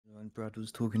Brad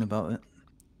was talking about it,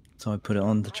 so I put it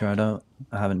on to try it out.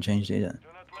 I haven't changed it yet.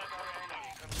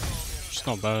 It's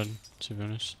not bad, to be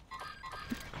honest.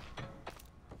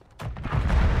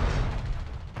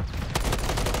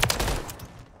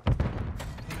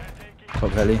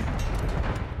 Top heli.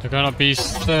 They're going up B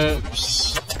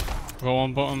steps. Got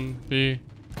one bottom B.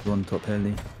 One top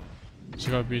heli.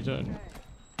 So gotta be dead.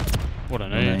 What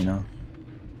an Oh, no, aid. no.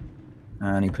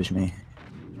 And he pushed me.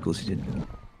 Of course he did.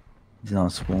 He's now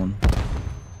spawn.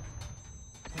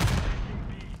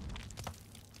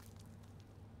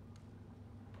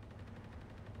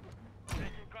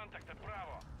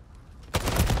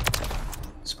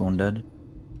 Spawn dead.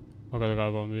 I got a guy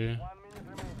on B.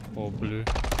 Or blue.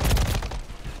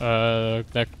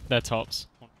 They're tops.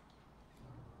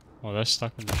 Oh, they're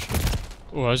stuck in the shit.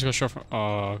 Oh, I just got shot from.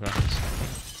 Oh, okay.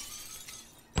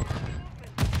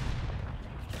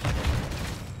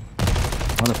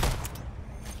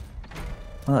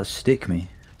 Oh, that stick me.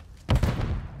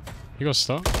 You got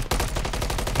stuck?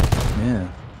 Yeah.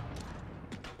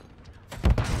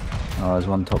 Oh, there's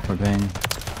one top propane.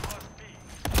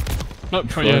 No,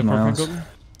 my yeah, propane house. got me.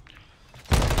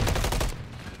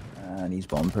 And he's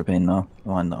bottom propane now.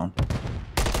 Line down.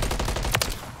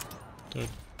 Dead.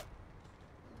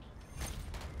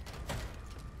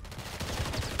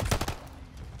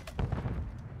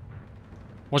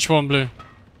 Watch one blue.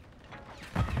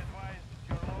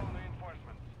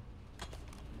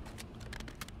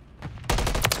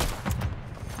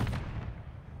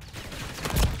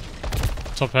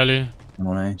 Top heli.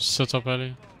 On A. Still top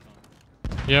heli.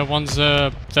 Yeah, one's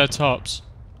their tops.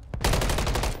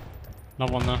 Not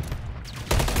one there.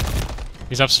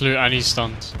 He's absolute and he's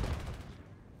stunned.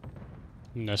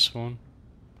 And this one.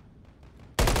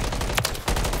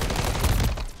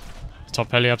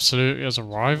 Top heli absolute. He has a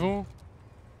rival.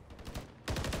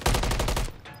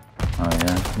 Oh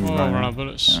yeah. He's Oh, running. run out of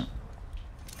bullets. Yeah.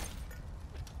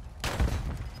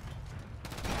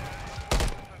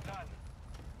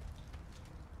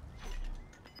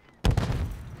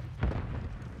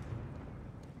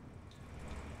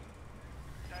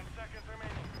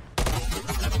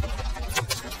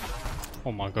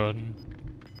 Oh my god.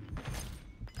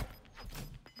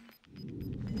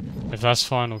 If that's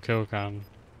final kill cam,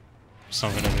 it's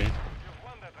not gonna be.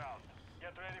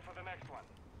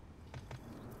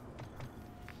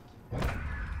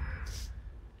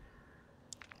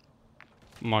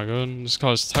 Oh my god, this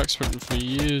guy's tax written for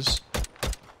years.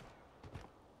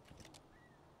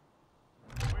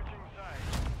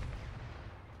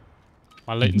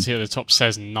 My latency at the top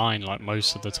says 9 like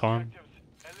most of the time.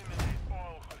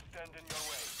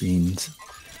 Beans.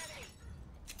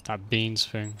 That beans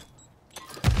thing.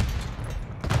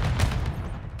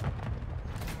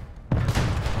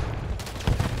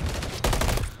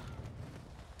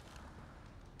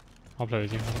 I'll play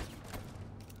with you.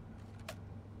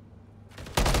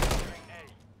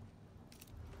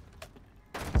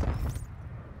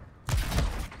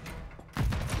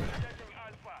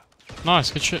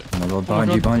 Nice, good shit. Oh my god, Oh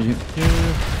my behind you.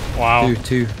 Yeah. Wow.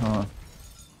 Two. Oh.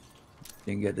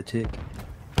 Didn't get the tick.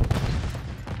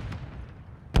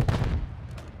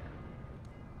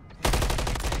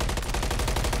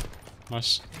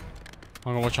 Nice.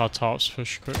 I'm gonna watch our tops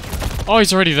push quick. Oh,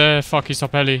 he's already there. Fuck, he's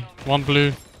top heli. One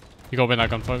blue. You gotta win that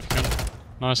gunfight if you can.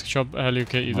 Nice, good job. Heli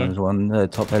kit you There's there. one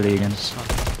top heli again.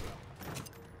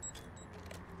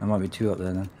 There might be two up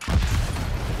there then.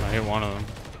 I hit one of them.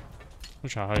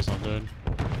 Which our high's not dead.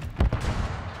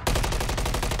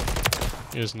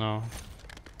 He is now.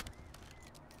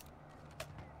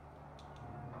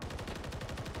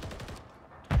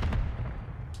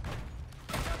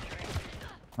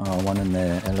 Oh, one in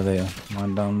the elevator.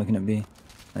 One down looking at B.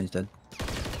 No, he's dead.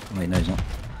 Wait, no, he's not.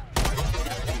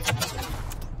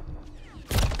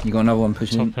 You got another one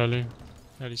pushing Top heli.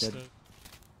 Heli's Dead. dead.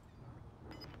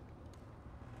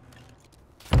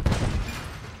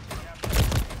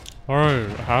 Bro,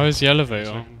 how is the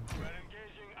elevator?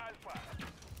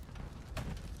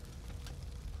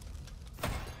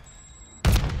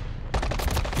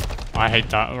 I hate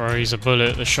that, bro. He's a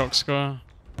bullet, the shock scar.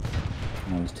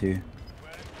 No, there's two.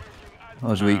 I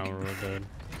was weak. We're all dead.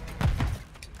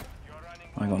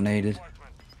 I got naded.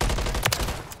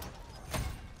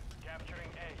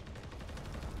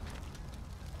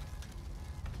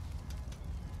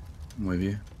 I'm with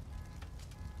you.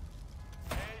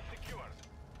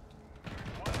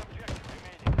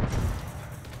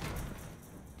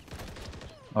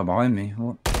 Oh, behind me.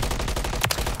 What?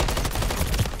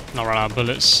 Not run out of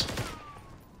bullets.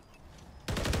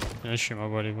 Yeah, shoot my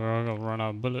buddy, bro. I gotta run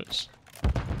out of bullets.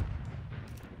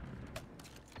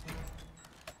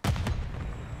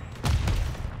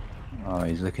 Oh,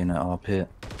 he's looking at our pit.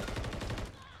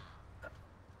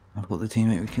 I thought the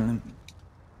teammate would kill him.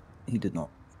 He did not.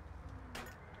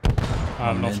 I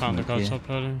have not found the guy top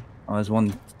early. Oh, there's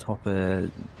one top,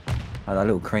 had that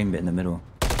little crane bit in the middle.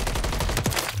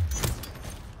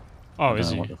 Oh, is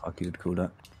he? What the fuck you would call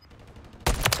that?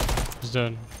 He's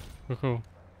dead. We're cool.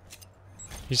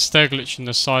 He's stair glitching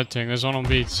the side thing. There's one on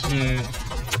B2.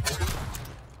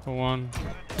 For one.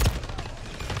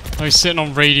 Oh, he's sitting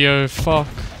on radio. Fuck.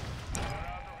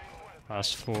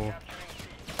 That's 4.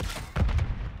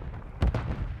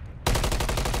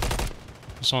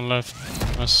 There's one left.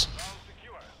 That's...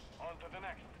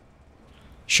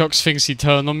 Shocks thinks he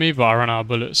turned on me, but I ran out of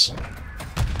bullets.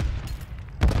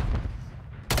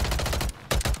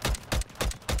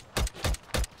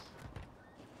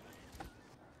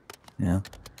 Yeah.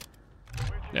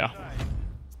 Yeah.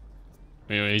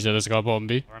 Anyway, he's there's a guy bottom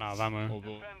B. I ran out of ammo.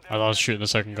 I was shooting the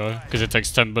second guy, because it takes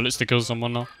 10 bullets to kill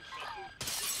someone now.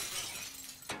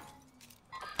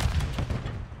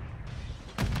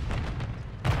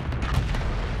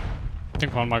 I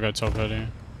think one might go top early.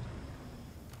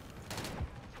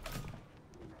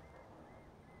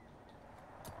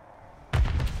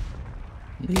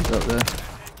 He's up there.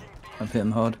 I've hit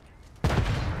him hard.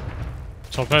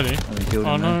 Top early?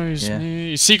 Oh no, he's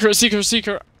near. Secret, secret,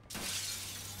 secret!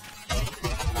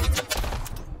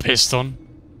 Pissed on.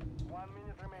 1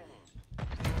 minute remaining.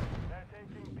 They're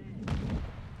taking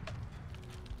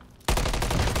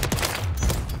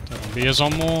B. B is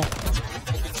on more.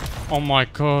 Oh my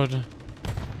god.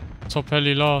 Top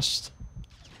heli last.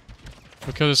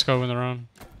 We'll kill this guy when they're around.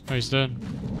 Oh, he's dead.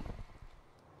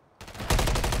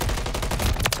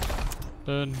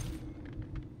 Dead.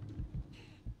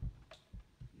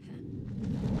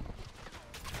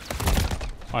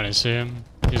 I didn't see him.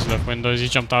 He's left windows. He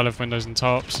jumped out left windows and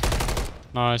tops.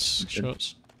 Nice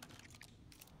shots.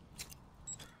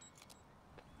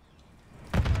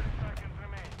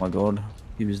 My god,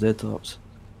 he was dead tops.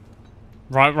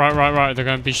 Right. They're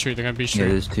going B street. Yeah,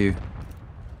 there's 2.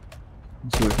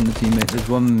 Let's see it from the teammate. There's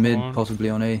one mid, possibly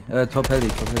on A. Top heli.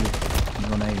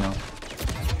 He's on A now.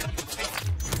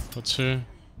 Got 2.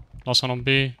 Last one on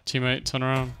B. Teammate, turn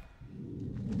around.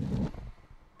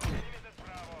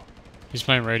 He's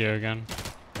playing radio again.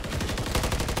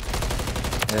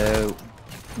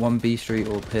 One B street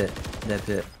or pit. Their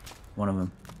pit. One of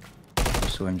them. I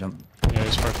saw him jump. Yeah,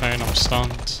 he's propane. I'm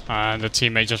stunned. And the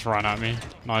teammate just ran at me.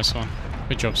 Nice one.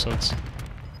 Good job, Suds.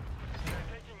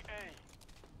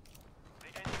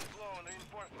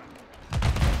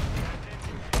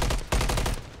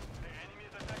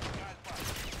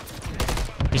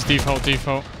 He's default. He's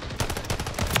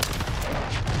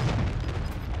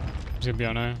gonna be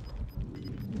on A.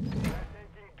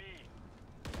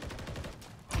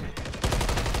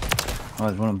 Oh,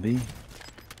 there's one on B.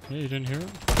 Yeah, you didn't hear it?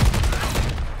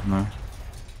 No.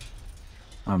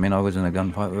 I mean, I was in a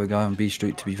gunfight with a guy on B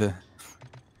Street, to be fair.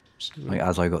 Like,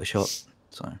 as I got shot,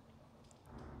 so.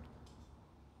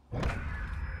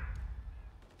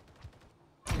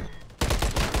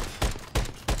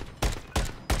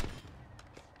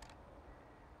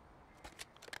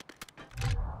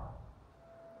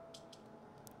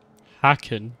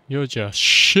 Hacking? You're just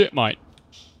shit, mate.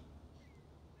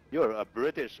 You're a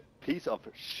British piece of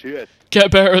shit.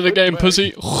 Get better at the game,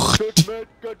 pussy. Good man,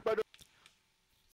 good man.